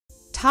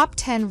Top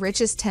 10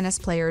 Richest Tennis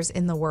Players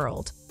in the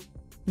World.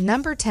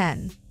 Number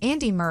 10.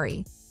 Andy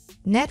Murray.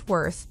 Net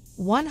worth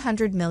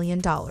 $100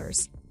 million.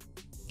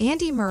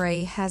 Andy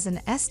Murray has an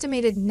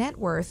estimated net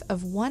worth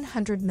of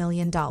 $100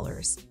 million.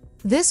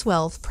 This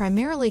wealth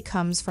primarily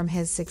comes from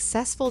his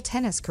successful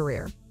tennis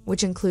career,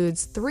 which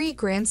includes 3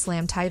 Grand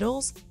Slam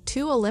titles,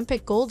 2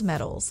 Olympic gold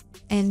medals,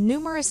 and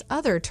numerous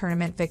other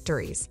tournament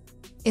victories.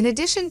 In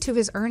addition to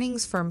his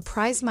earnings from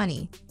prize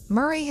money,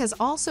 Murray has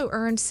also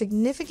earned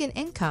significant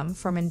income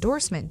from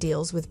endorsement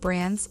deals with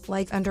brands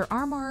like Under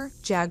Armour,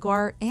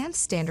 Jaguar, and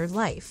Standard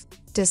Life.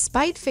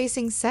 Despite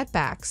facing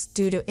setbacks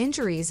due to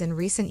injuries in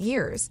recent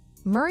years,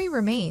 Murray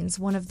remains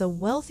one of the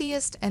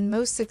wealthiest and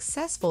most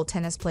successful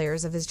tennis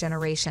players of his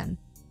generation.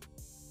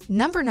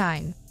 Number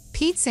 9.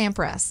 Pete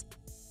Sampras.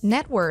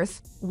 Net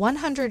worth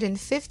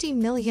 $150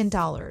 million.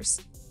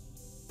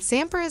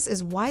 Sampras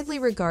is widely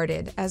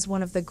regarded as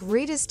one of the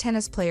greatest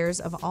tennis players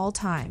of all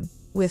time,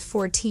 with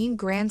 14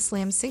 Grand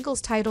Slam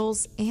singles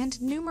titles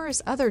and numerous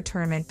other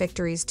tournament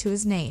victories to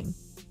his name.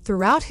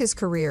 Throughout his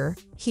career,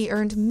 he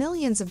earned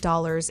millions of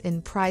dollars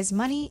in prize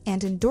money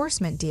and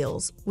endorsement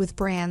deals with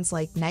brands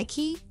like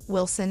Nike,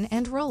 Wilson,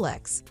 and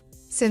Rolex.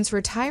 Since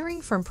retiring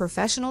from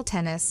professional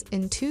tennis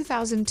in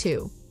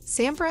 2002,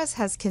 Sampras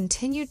has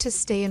continued to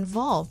stay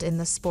involved in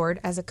the sport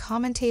as a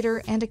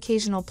commentator and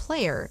occasional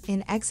player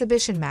in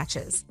exhibition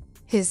matches.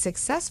 His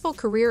successful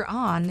career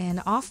on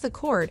and off the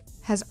court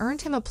has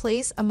earned him a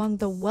place among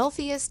the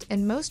wealthiest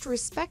and most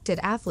respected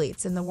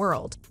athletes in the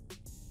world.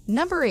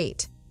 Number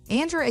 8.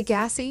 Andrew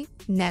Agassi.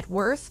 Net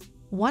worth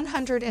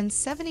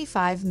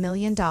 $175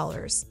 million.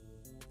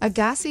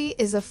 Agassi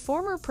is a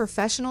former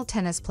professional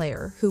tennis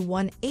player who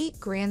won 8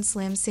 Grand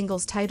Slam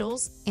singles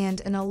titles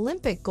and an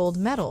Olympic gold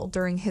medal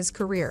during his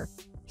career.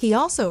 He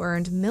also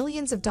earned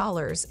millions of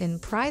dollars in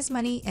prize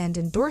money and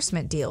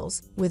endorsement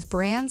deals with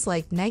brands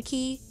like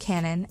Nike,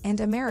 Canon,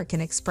 and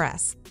American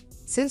Express.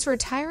 Since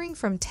retiring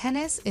from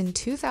tennis in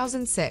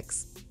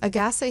 2006,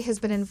 Agassi has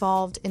been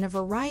involved in a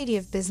variety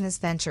of business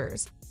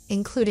ventures,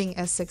 including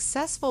a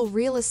successful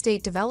real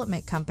estate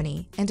development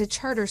company and a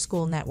charter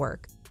school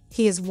network.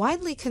 He is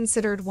widely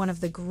considered one of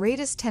the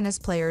greatest tennis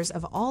players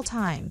of all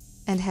time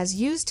and has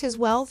used his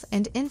wealth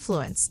and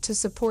influence to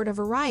support a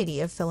variety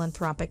of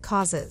philanthropic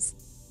causes.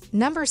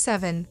 Number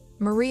 7.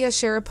 Maria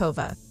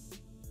Sharapova.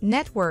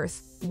 Net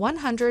worth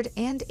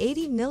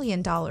 $180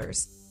 million.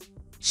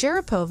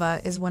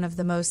 Sharapova is one of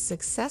the most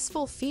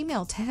successful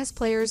female tennis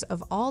players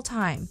of all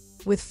time,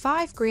 with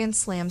 5 Grand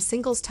Slam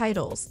singles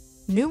titles,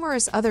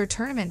 numerous other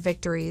tournament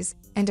victories,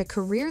 and a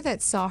career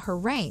that saw her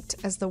ranked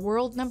as the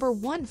world number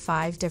 1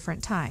 5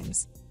 different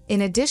times.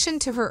 In addition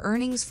to her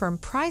earnings from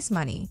prize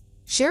money,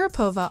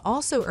 Sharapova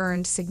also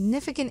earned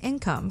significant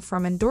income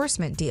from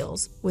endorsement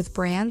deals with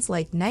brands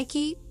like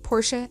Nike,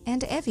 Porsche,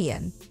 and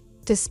Evian.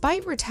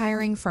 Despite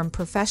retiring from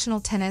professional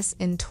tennis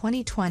in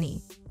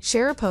 2020,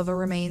 Sharapova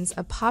remains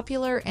a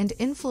popular and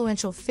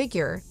influential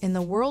figure in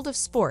the world of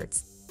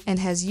sports and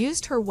has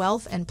used her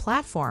wealth and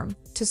platform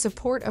to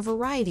support a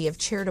variety of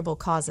charitable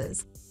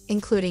causes,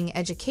 including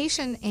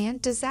education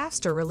and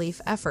disaster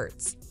relief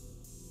efforts.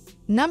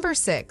 Number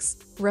 6.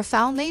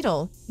 Rafael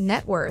Nadal.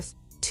 Net worth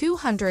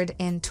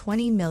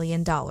 $220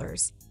 million.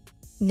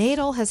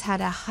 Nadal has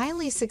had a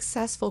highly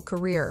successful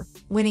career,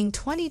 winning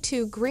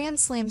 22 Grand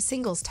Slam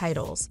singles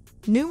titles,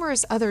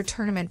 numerous other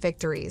tournament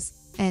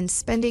victories, and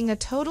spending a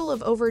total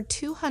of over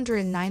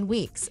 209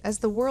 weeks as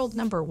the world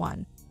number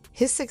 1.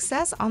 His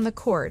success on the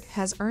court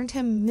has earned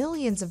him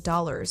millions of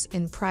dollars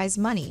in prize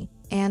money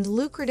and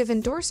lucrative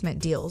endorsement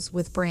deals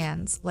with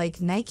brands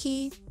like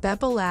Nike,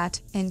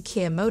 Bebelat, and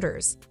Kia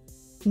Motors.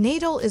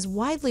 Nadal is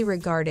widely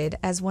regarded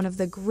as one of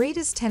the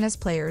greatest tennis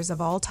players of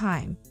all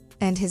time,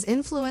 and his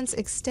influence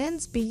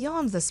extends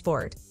beyond the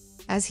sport,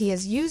 as he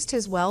has used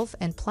his wealth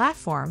and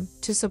platform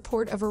to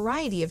support a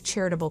variety of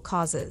charitable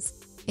causes,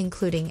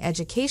 including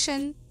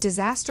education,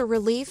 disaster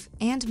relief,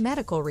 and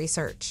medical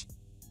research.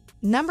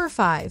 Number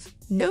 5.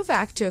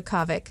 Novak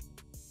Djokovic.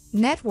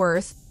 Net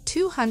worth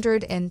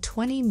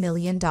 $220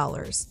 million.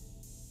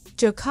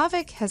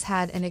 Djokovic has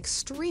had an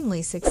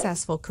extremely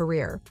successful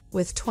career,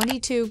 with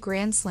 22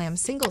 Grand Slam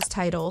singles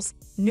titles,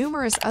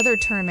 numerous other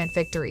tournament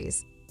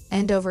victories,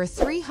 and over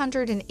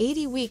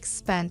 380 weeks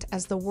spent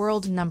as the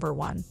world number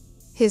 1.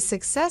 His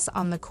success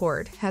on the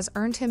court has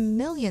earned him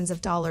millions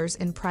of dollars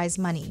in prize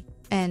money,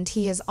 and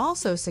he has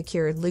also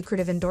secured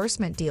lucrative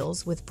endorsement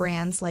deals with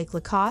brands like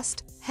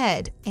Lacoste,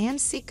 Head, and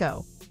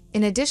Seiko.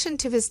 In addition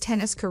to his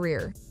tennis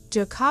career,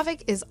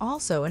 Djokovic is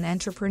also an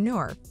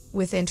entrepreneur,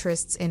 with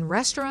interests in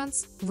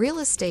restaurants, real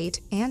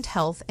estate, and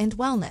health and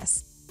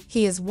wellness.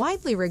 He is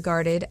widely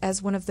regarded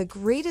as one of the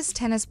greatest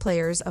tennis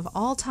players of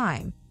all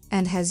time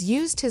and has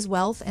used his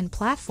wealth and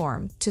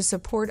platform to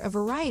support a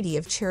variety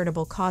of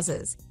charitable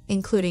causes,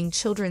 including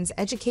children's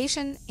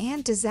education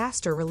and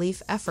disaster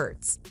relief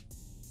efforts.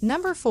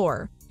 Number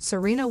 4.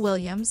 Serena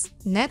Williams.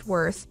 Net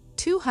worth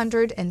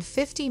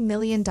 $250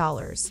 million.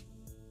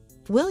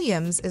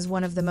 Williams is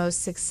one of the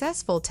most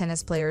successful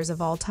tennis players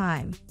of all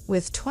time,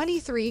 with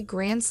 23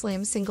 Grand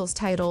Slam singles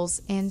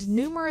titles and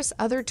numerous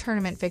other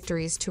tournament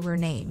victories to her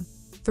name.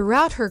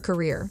 Throughout her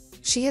career,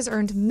 she has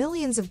earned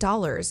millions of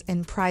dollars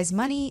in prize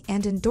money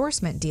and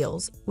endorsement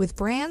deals with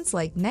brands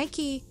like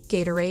Nike,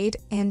 Gatorade,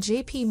 and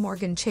JP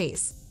Morgan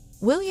Chase.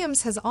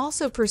 Williams has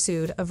also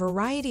pursued a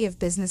variety of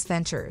business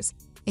ventures,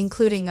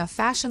 including a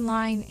fashion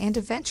line and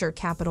a venture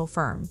capital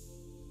firm.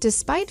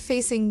 Despite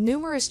facing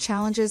numerous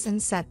challenges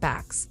and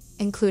setbacks,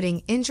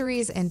 including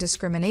injuries and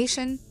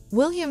discrimination,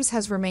 Williams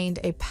has remained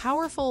a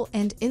powerful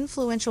and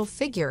influential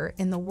figure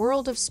in the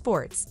world of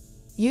sports,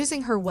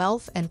 using her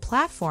wealth and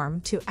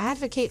platform to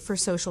advocate for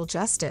social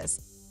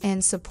justice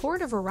and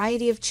support a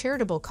variety of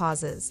charitable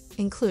causes,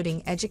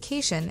 including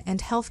education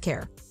and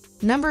healthcare.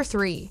 Number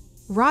 3.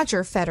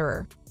 Roger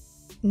Federer.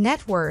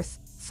 Net worth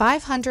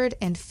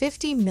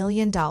 $550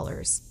 million.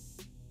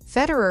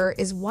 Federer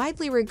is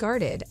widely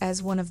regarded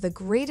as one of the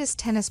greatest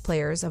tennis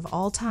players of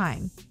all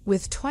time,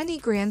 with 20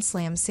 Grand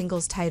Slam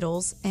singles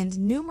titles and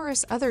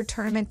numerous other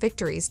tournament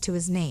victories to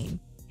his name.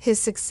 His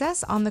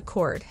success on the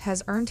court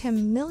has earned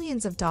him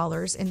millions of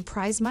dollars in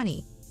prize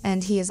money,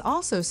 and he has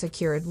also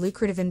secured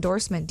lucrative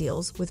endorsement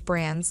deals with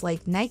brands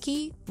like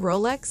Nike,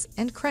 Rolex,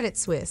 and Credit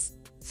Suisse.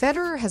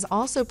 Federer has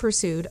also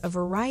pursued a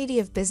variety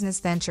of business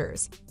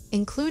ventures,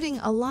 including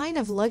a line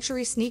of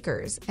luxury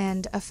sneakers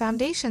and a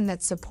foundation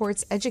that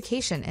supports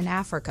education in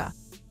Africa.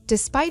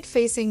 Despite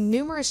facing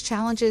numerous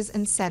challenges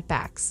and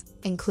setbacks,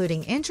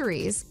 including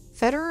injuries,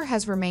 Federer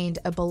has remained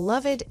a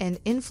beloved and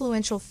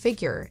influential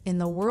figure in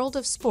the world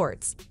of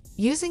sports,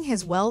 using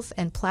his wealth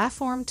and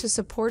platform to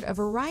support a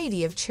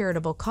variety of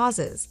charitable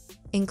causes,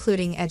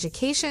 including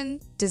education,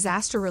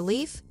 disaster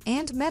relief,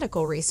 and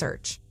medical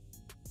research.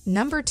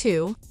 Number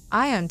 2.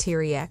 Ion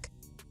Tiriac.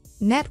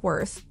 Net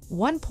worth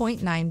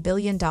 $1.9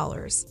 billion.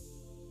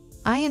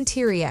 Ion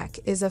Tiriac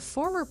is a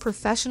former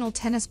professional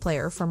tennis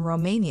player from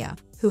Romania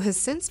who has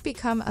since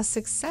become a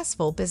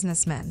successful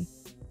businessman.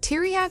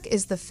 Tiriac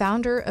is the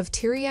founder of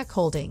Tiriac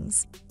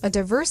Holdings, a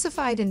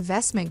diversified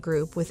investment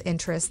group with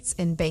interests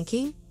in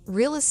banking,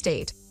 real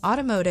estate,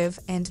 automotive,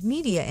 and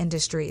media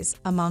industries,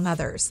 among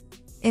others.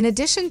 In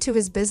addition to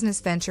his business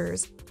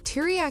ventures,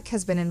 Tiriac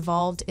has been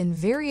involved in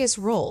various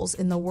roles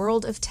in the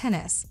world of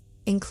tennis,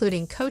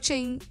 including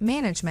coaching,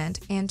 management,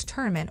 and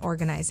tournament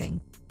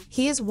organizing.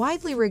 He is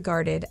widely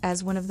regarded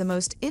as one of the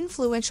most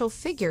influential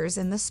figures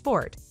in the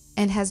sport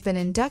and has been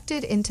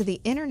inducted into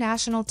the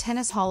International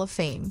Tennis Hall of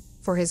Fame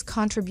for his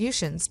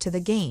contributions to the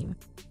game.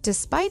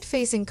 Despite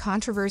facing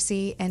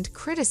controversy and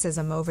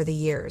criticism over the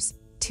years,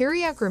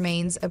 Tiriac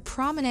remains a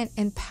prominent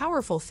and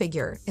powerful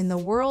figure in the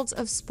worlds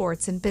of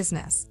sports and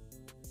business.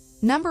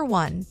 Number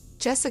 1.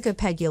 Jessica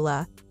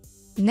Pegula.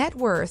 Net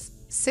worth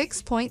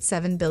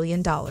 $6.7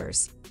 billion.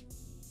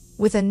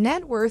 With a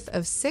net worth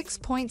of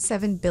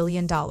 $6.7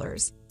 billion,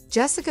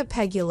 Jessica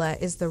Pegula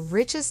is the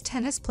richest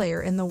tennis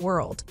player in the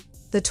world.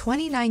 The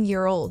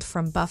 29-year-old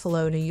from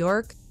Buffalo, New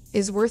York,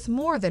 is worth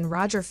more than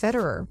Roger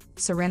Federer,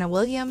 Serena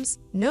Williams,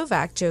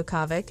 Novak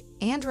Djokovic,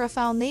 and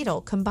Rafael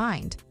Nadal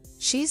combined.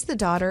 She's the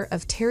daughter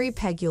of Terry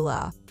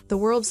Pegula, the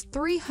world's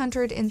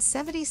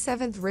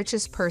 377th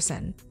richest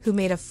person, who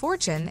made a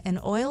fortune in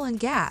oil and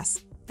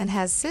gas and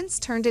has since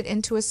turned it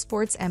into a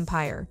sports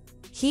empire.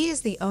 He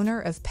is the owner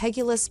of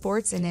Pegula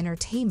Sports and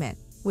Entertainment,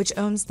 which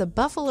owns the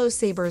Buffalo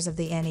Sabres of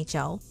the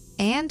NHL,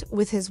 and,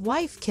 with his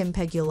wife Kim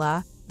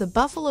Pegula, the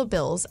Buffalo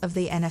Bills of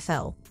the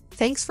NFL.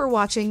 Thanks for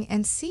watching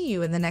and see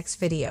you in the next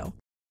video.